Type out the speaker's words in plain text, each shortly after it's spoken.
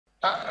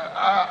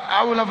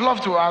I would have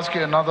loved to ask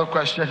you another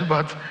question,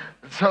 but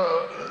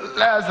so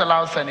let's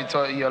allow Senator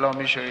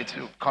Omisore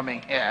to come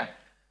in here.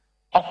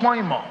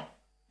 Okmoimo,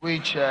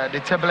 which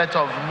the tablet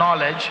of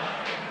knowledge,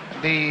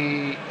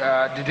 the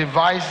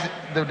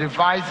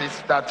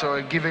devices that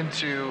are given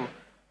to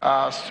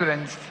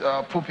students,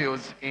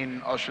 pupils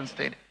in Osun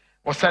State,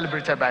 was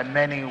celebrated by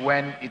many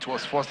when it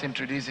was first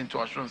introduced into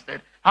Osun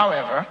State.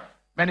 However,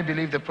 many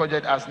believe the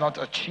project has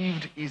not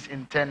achieved its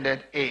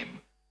intended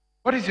aim.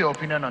 What is your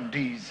opinion on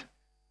these?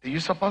 Do you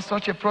support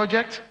such a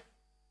project?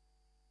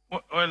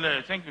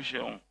 Well, thank you,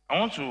 Sheon. I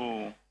want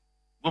to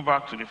go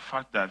back to the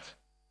fact that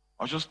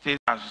Osun State,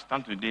 as we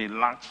stand today,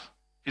 lacks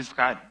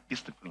fiscal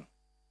discipline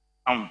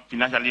and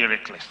financially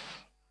reckless.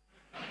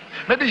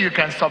 Maybe you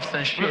can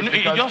substantiate.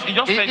 Because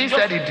he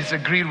said he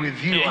disagreed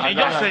with you. He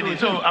just said it.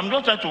 So I'm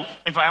just trying to,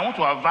 if I want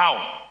to avow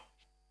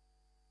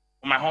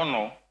on my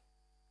honor,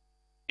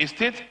 a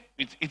state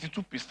with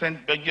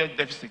 82% budget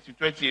deficit in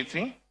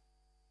 2018,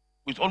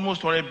 with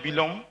almost 100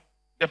 billion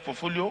debt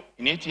portfolio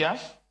in 8 years,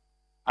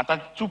 at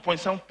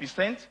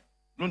 2.7%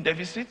 loan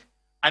deficit,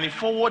 and a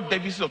forward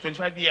deficit of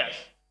 25 years,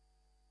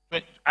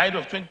 ahead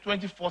of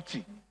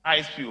 2040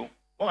 ISPO.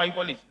 What are you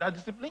calling it? That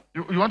discipline?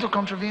 You want to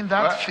contravene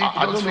that? Well,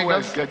 I don't know where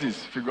he gets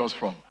his figures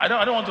from. I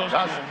don't want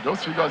to.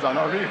 Those figures are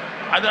not real.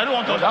 I don't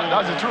want to.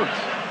 That's the truth.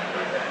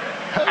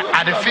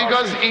 Are the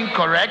figures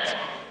incorrect,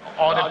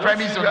 or the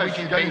premise on which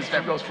he gets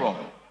them figures from?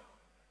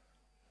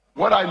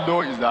 What I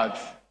know is that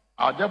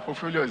our debt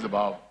portfolio is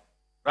about,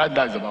 right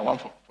now is about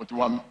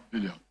 141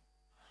 billion.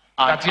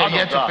 That you're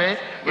yet to pay?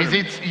 Is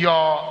it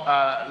your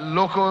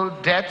local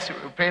debt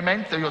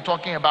payment that you're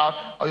talking about,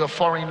 or your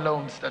foreign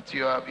loans that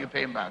you're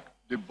paying back?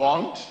 The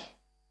bond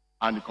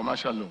and the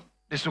commercial loan.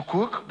 The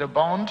sukuk, the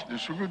bond? The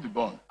sukuk, the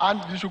bond. And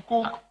the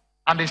sukuk.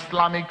 And the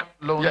Islamic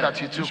loan that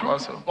you took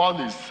also? The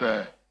bond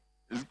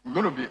is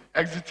going to be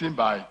exiting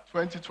by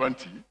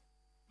 2020.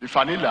 The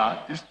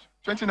vanilla is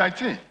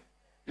 2019.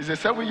 It's a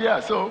 7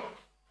 year. So,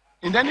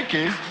 in any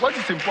case, what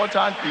is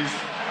important is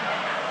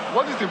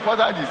what is the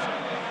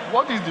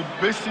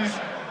basis,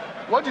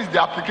 what is the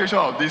application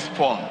of these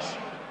funds?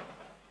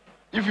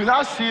 If you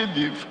now see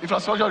the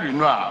infrastructure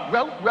renewal,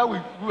 where we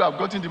have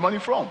gotten the money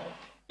from?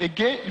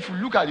 Again, if you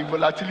look at the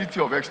volatility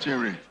of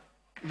exchange rate,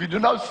 if we do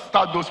not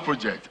start those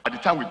projects at the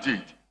time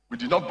we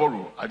did not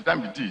borrow at the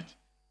time we did.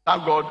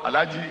 Thank God,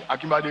 Alhaji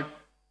Akimbade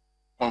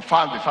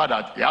confirmed the fact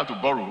that he had to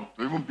borrow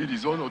to even build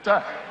his own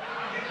hotel.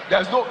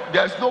 There's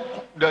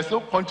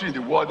no country in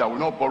the world that will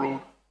not borrow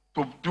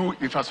to do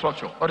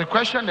infrastructure. But the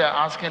question they're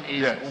asking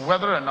is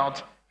whether or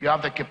not you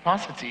have the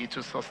capacity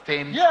to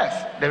sustain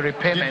the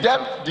repayment.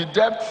 The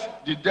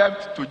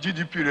debt to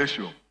GDP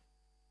ratio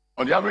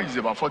on the average is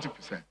about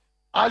 40%.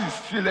 Ours is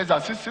still less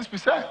than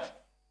 6%.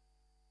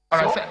 All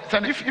so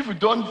right,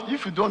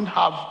 if you don't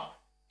have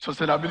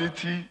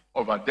sustainability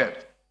of our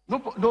debt, no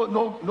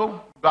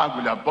bank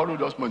will have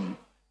borrowed us money.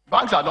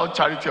 Banks are not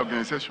charity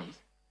organizations.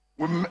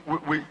 We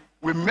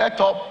met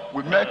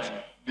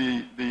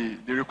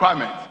the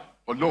requirements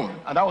for loan,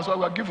 and that was what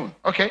we were given.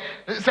 Okay,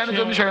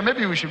 Senator Omisore,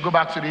 maybe we should go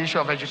back to the issue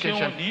of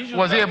education.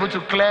 Was he able to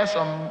clear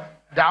some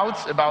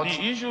doubts about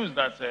the issues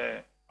that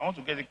I want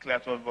to get it clear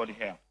to everybody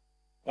here?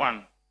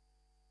 One,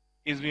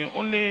 he's been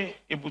only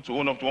able to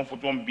own up to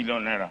 141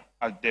 billion naira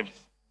as debts,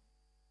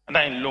 and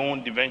that in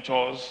loan,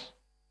 debentures,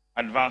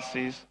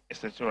 advances,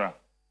 etc.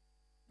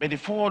 But the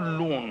forward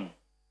loan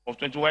of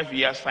 25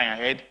 years signed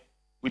ahead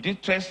with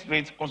interest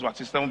rate comes back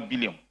to 7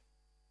 billion.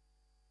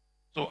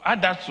 So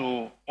add that to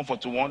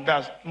 141,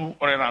 that's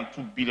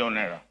 202 billion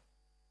naira.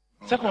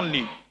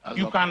 Secondly,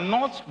 you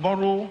cannot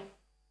borrow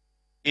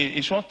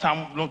a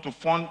short-term loan to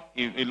fund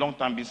a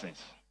long-term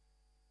business.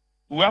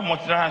 We have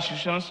multilateral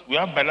institutions, we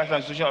have bilateral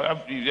institutions,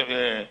 we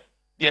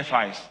have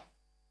DFIs.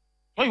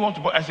 What you want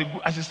to borrow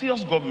as a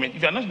serious government,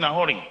 if you're not in a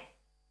hurry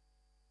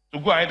to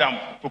go ahead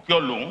and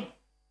procure loan,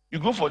 you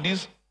go for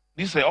these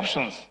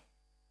options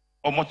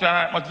of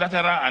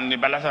multilateral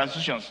and bilateral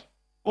institutions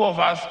who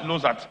offers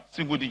loans at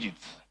single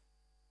digits.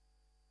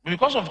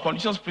 Because of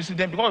conditions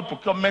precedent, because of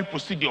procurement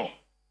procedure,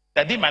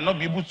 that they might not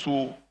be able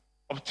to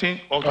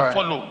obtain or to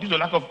follow due to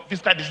lack of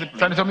fiscal discipline.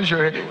 Senator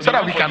Omisore, so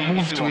that we can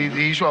move to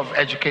the issue of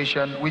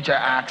education, which I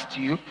asked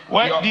you.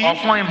 Well, the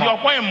appointment,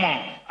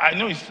 I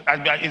know it's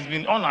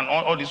been on and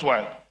on all this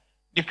while.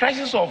 The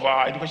crisis of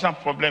our educational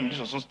problem in this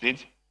Osun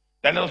State,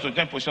 that led us to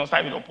join position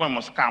started with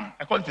appointment scam.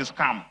 I call it a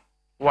scam.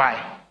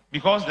 Why?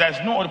 Because there's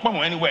no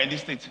appointment anywhere in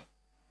this state.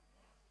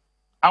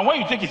 And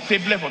when you take a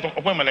tablet for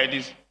appointment like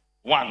this,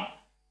 one,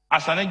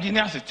 as an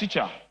engineer, as a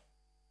teacher,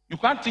 you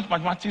can't teach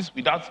mathematics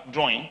without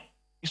drawing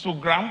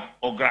histogram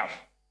or graph.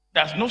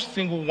 There's no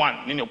single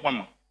one in your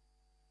appointment.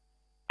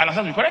 And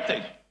as be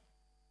corrected.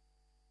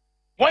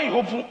 When you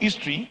open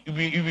history, you'll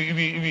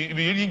be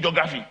reading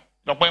geography,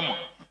 the appointment.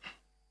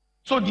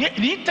 So the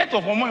intent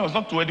of appointment was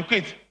not to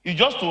educate, it's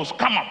just to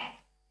scam up.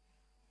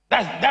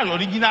 That's the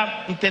original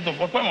intent of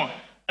appointment.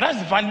 And that's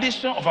the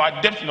foundation of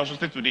our debt in our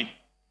state today.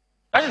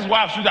 That is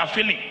why our students are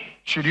failing.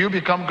 Should you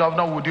become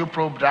governor, would you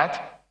probe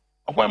that?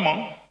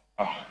 Appointment.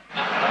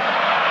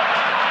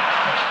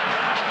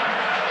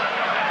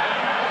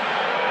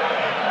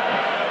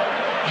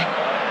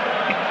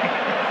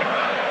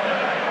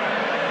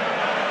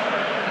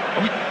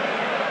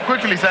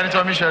 Quickly, Senator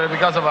Omisore,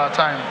 because of our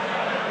time.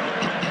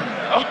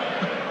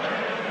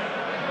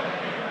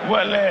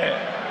 Well,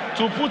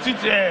 to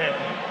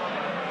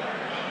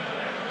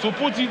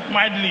put it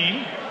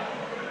mildly,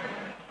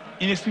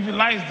 in a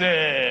civilized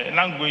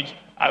language,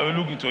 I will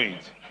look into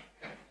it.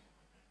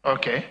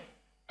 Okay.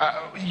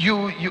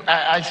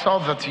 I saw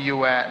that you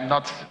were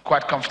not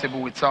quite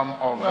comfortable with some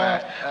of.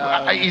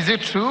 Is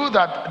it true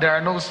that there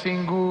are no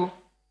single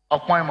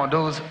appointment,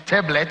 those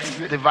tablets,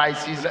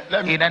 devices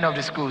in any of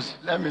the schools?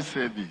 Let me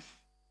say this.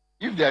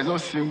 If there is no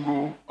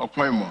single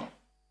appointment,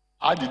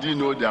 how did you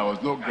know there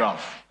was no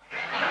graph?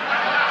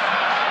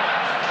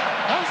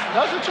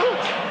 That's the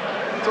truth.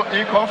 So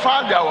he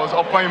confirmed there was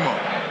appointment.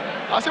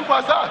 As simple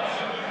as that.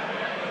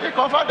 He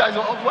confirmed there is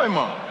an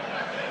appointment.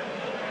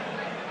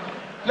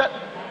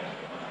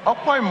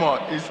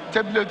 Appointment is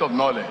tablet of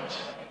knowledge.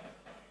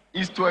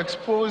 Is to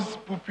expose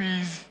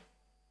pupils,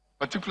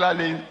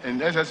 particularly in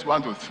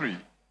SS1 to 3,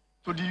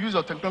 to the use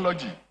of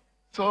technology.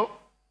 So,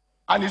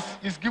 and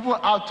it's given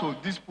out to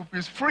these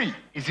pupils free.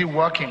 Is it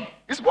working?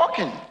 It's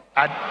working.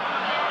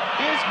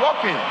 It's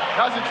working.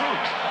 That's the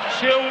truth.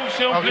 Sheol,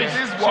 Okay. please.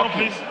 It's working.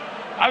 Please.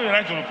 I have a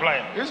right to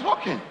reply. It's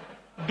working.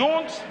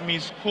 Don't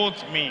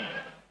misquote me.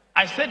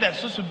 I said there's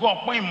supposed to be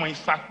appointment in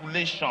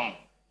circulation.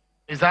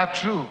 Is that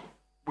true?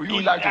 Would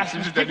you like to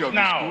visit any of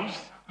the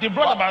schools? They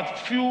brought about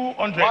few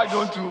hundreds. Why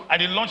don't you? At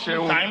the lunch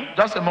time.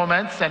 Just a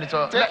moment,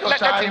 Senator.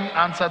 Let him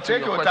answer to your question.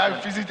 Take your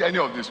time, visit any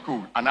of the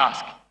schools and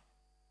ask,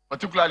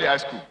 particularly high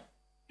school,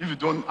 if you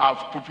don't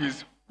have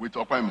pupils with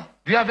appointment.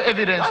 Do you have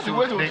evidence to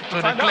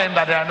the claim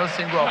that there are no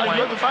single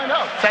appointments? To find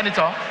out.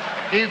 Senator,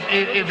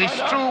 if it's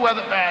true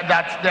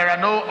that there are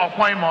no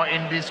appointment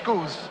in the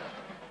schools,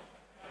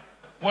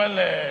 well,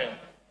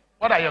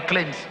 what are your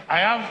claims? I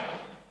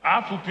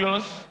have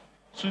pupils,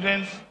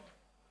 students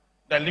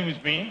that live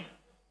with me,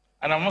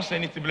 and I'm not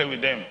saying anything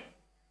with them.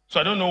 So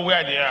I don't know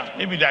where they are.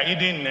 Maybe they're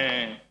hidden,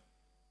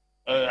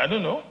 I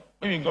don't know,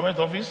 maybe in government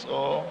office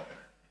or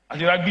at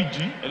the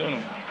RBG, I don't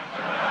know.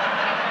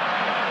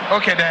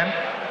 Okay then.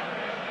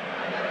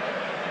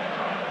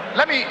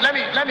 Let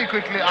me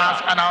quickly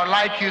ask, and I would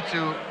like you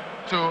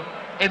to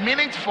a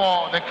minute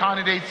for the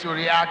candidates to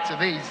react to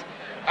this.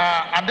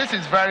 And this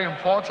is very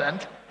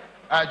important.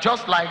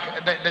 Just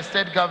like the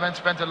state government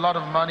spent a lot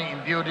of money in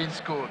building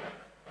schools.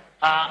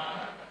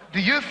 Do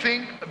you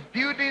think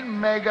building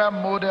mega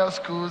model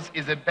schools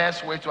is the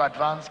best way to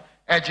advance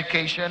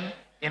education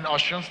in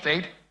Osun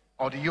State?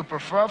 Or do you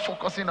prefer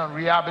focusing on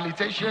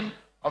rehabilitation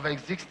of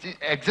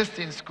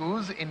existing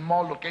schools in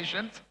more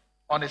locations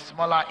on a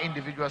smaller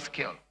individual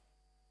scale?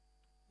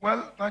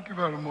 Well, thank you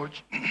very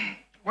much.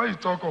 When you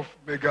talk of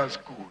mega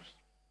schools,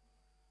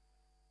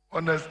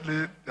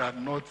 honestly, they are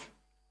not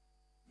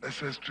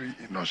necessary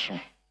in Osun.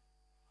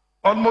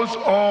 Almost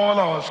all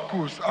our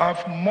schools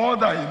have more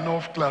than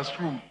enough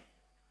classroom.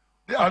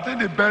 I think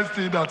the best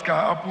thing that can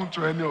happen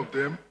to any of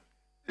them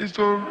is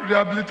to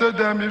rehabilitate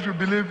them if you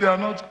believe they are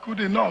not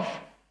good enough.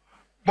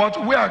 But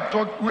we are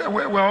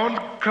all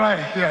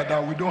crying here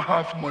that we don't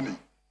have money.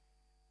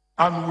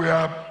 And we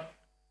are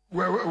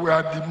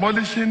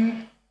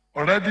demolishing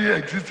already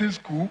existing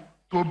school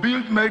to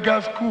build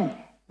mega school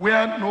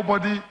where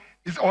nobody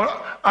is,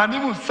 and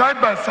even side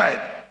by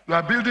side, we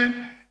are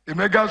building a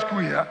mega school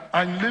here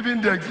and leaving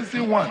the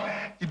existing one.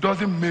 It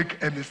doesn't make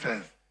any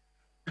sense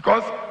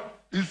because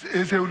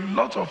it's a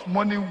lot of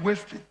money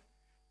wasted.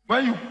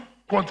 When you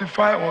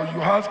quantify or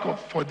you ask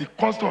for the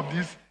cost of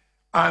this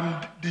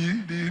and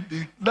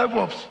the level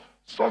of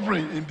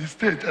suffering in the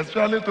state,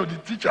 especially to the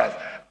teachers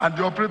and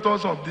the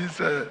operators of these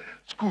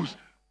schools,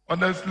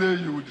 honestly,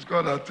 you will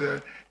discover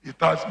that it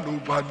has no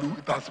value.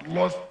 It has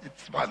lost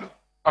its value.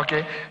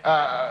 Okay,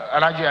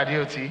 Alaji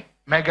Adioti,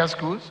 mega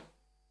schools.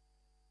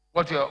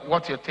 What's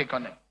your take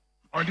on it?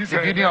 On this, the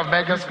building of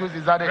mega schools,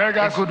 is that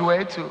a good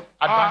way to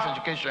advance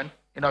education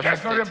in our state?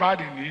 There's nothing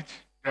bad in it.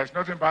 There's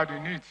nothing bad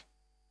in it.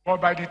 But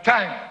by the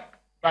time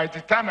I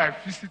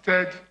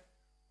visited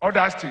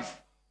other states,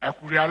 I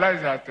could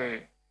realize that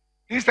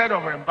instead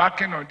of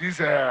embarking on these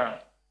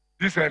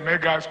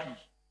mega schools,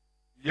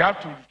 we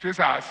have to face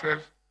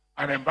ourselves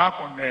and embark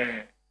on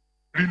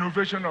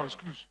renovation of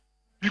schools.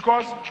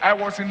 Because I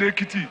was in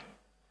Ekiti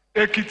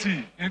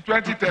in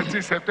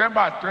 2013,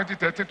 September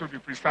 2013 to be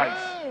precise.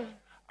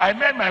 I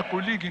met my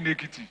colleague in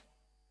Ekiti.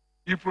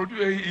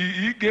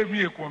 He gave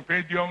me a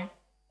compendium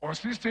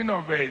consisting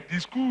of the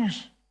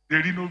schools they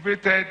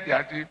renovated,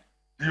 the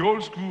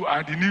old school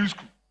and the new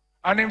school.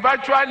 And in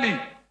virtually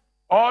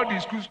all the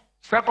schools,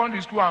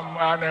 secondary school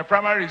and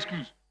primary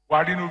schools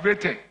were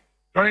renovated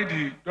during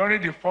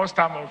the first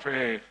term of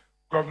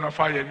Governor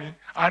Fayemi.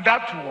 And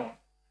that one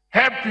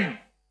helped him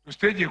to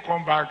stage a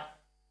comeback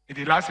in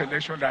the last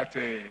election that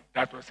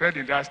was held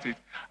in that state.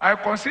 I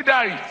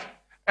consider it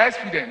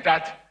expedient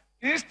that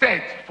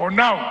instead, for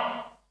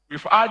now,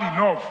 we've had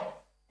enough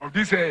of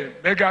these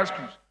mega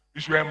schools.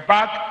 We should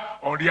embark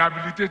on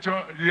rehabilitation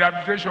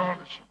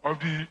of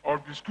the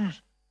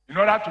schools in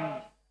order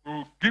to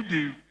give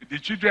the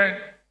children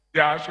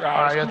their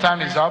your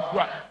time is up.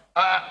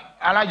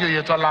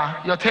 Alaji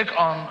Oyetola, your take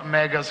on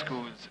mega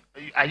schools.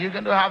 Are you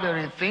going to have a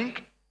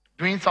rethink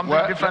doing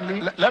something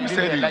differently? Let me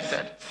say this.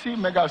 See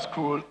mega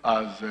school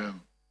as the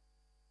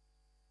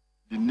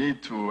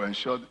need to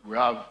ensure that we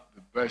have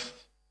the best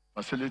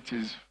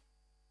facilities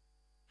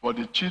for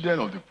the children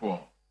of the poor,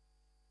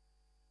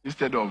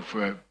 instead of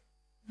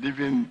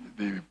leaving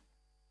the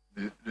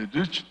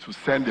rich to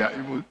send their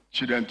evil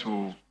children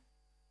to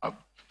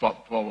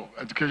for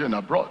education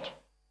abroad.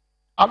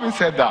 Having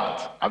said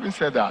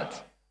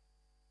that,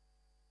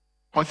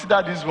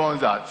 consider these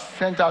ones as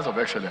centers of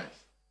excellence.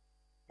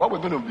 What we're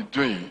going to be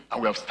doing,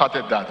 and we have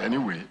started that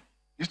anyway,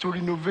 is to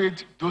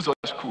renovate those other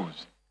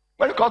schools.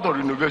 When it comes to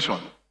renovation,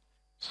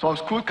 some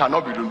schools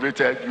cannot be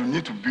renovated. You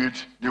need to build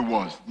new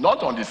ones,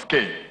 not on the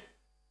scale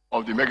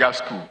of the mega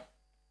school,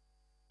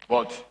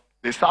 but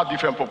they serve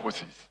different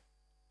purposes.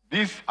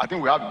 These, I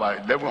think we have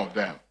about 11 of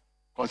them.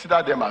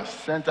 Consider them as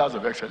centers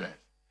of excellence.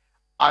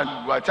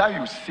 And by the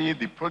time you see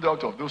the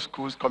product of those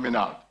schools coming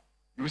out,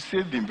 you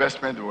see the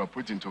investment that were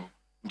put into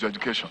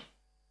education.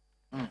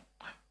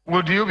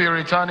 Would you be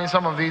returning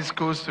some of these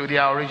schools to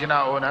their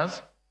original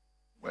owners?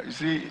 Well, you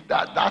see,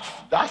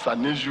 that's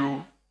an issue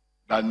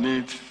that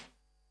needs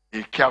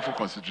a careful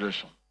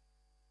consideration.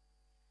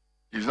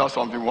 It's not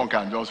something one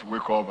can just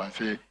wake up and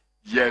say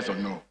yes or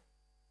no.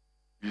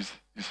 It's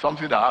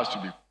something that has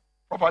to be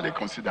properly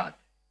considered.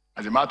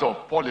 As a matter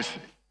of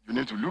policy, you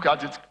need to look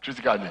at it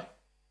critically.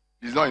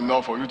 It's not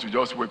enough for you to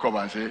just wake up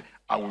and say,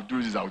 I will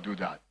do this, I will do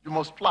that. You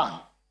must plan.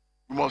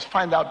 You must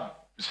find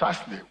out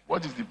precisely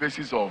what is the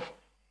basis of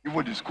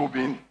even the school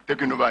being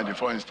taken over in the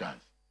first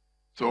instance.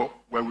 So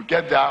when we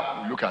get there,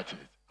 we look at it.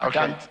 I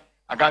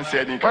can't say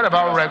anything. What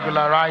about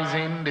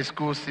regularizing the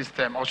school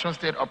system? Osun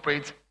State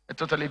operates a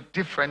totally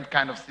different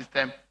kind of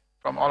system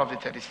from all of the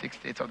 36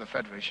 states of the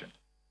Federation.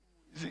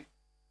 You see,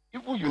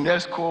 even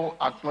UNESCO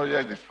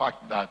acknowledges the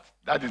fact that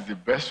that is the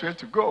best way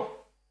to go.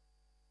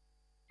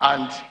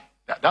 And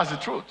that's the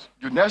truth.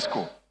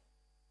 UNESCO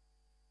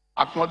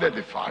acknowledges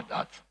the fact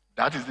that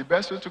that is the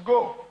best way to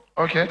go.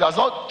 Okay. It does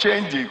not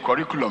change the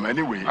curriculum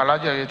anyway.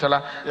 Alhaji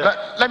Oyetola,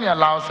 let me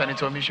allow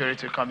Senator Omisore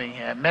to come in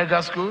here.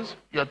 Mega schools,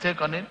 your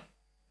take on it?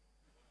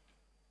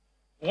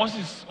 What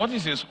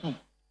is a school?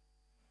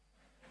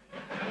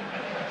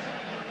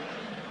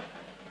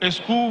 A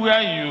school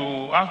where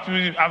you have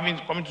to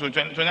come to the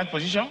 29th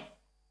position.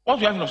 What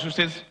we have in Osun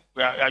State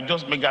are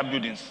just mega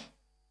buildings.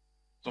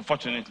 So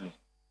fortunately,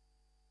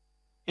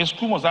 a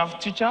school must have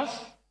teachers,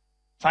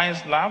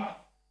 science lab,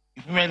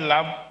 equipment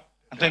lab,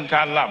 and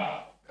technical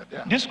lab.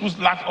 Yeah. These schools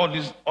lack all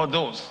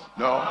those.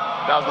 No,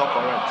 that's not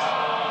correct.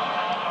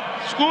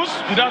 Schools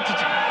without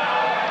teaching.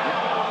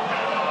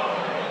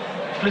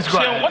 Please go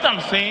ahead. What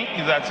I'm saying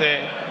is that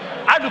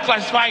how to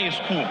classify a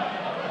school?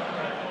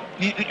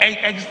 The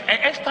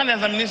external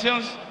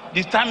examinations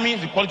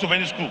determines the quality of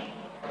any school.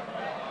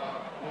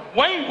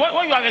 When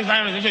you have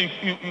exam examination,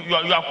 you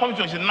are coming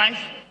to the 9th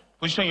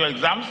position in your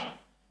exams.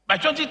 By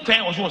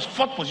 2010, Osun was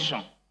 4th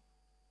position.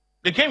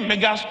 They came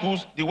mega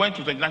schools, they went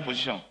to 29th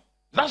position. Is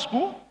that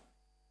school?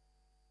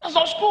 That's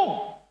not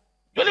school.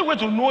 The only way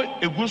to know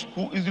a good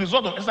school is the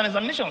result of external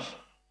examinations.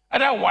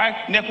 Either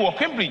White, NECO, or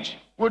Cambridge.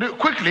 Would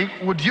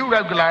you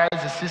regularize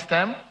the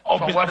system? Of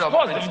course, we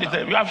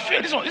have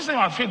failed. This thing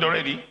has failed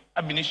already.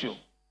 Ab initio.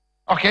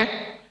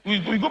 Okay. We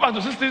go back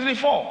to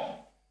 1634.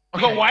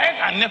 Because White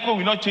and NECO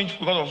will not change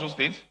because of those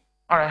states.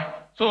 All right.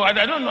 So I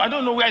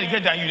don't know where they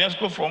get their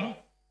UNESCO from.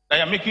 That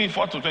you are making it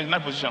 4th to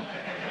 29th position.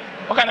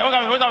 What kind of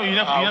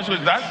UNESCO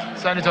is that?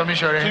 Senator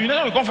Omisore. So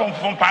UNESCO will come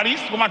from Paris,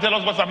 come and tell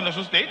us what's happening in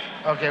Osun State?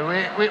 Okay,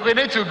 we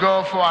need to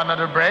go for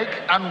another break.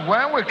 And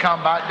when we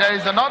come back, there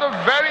is another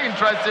very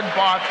interesting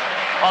part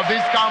of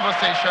this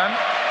conversation.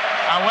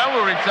 And when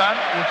we return,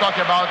 we'll talk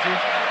about it.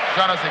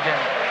 Join us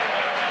again.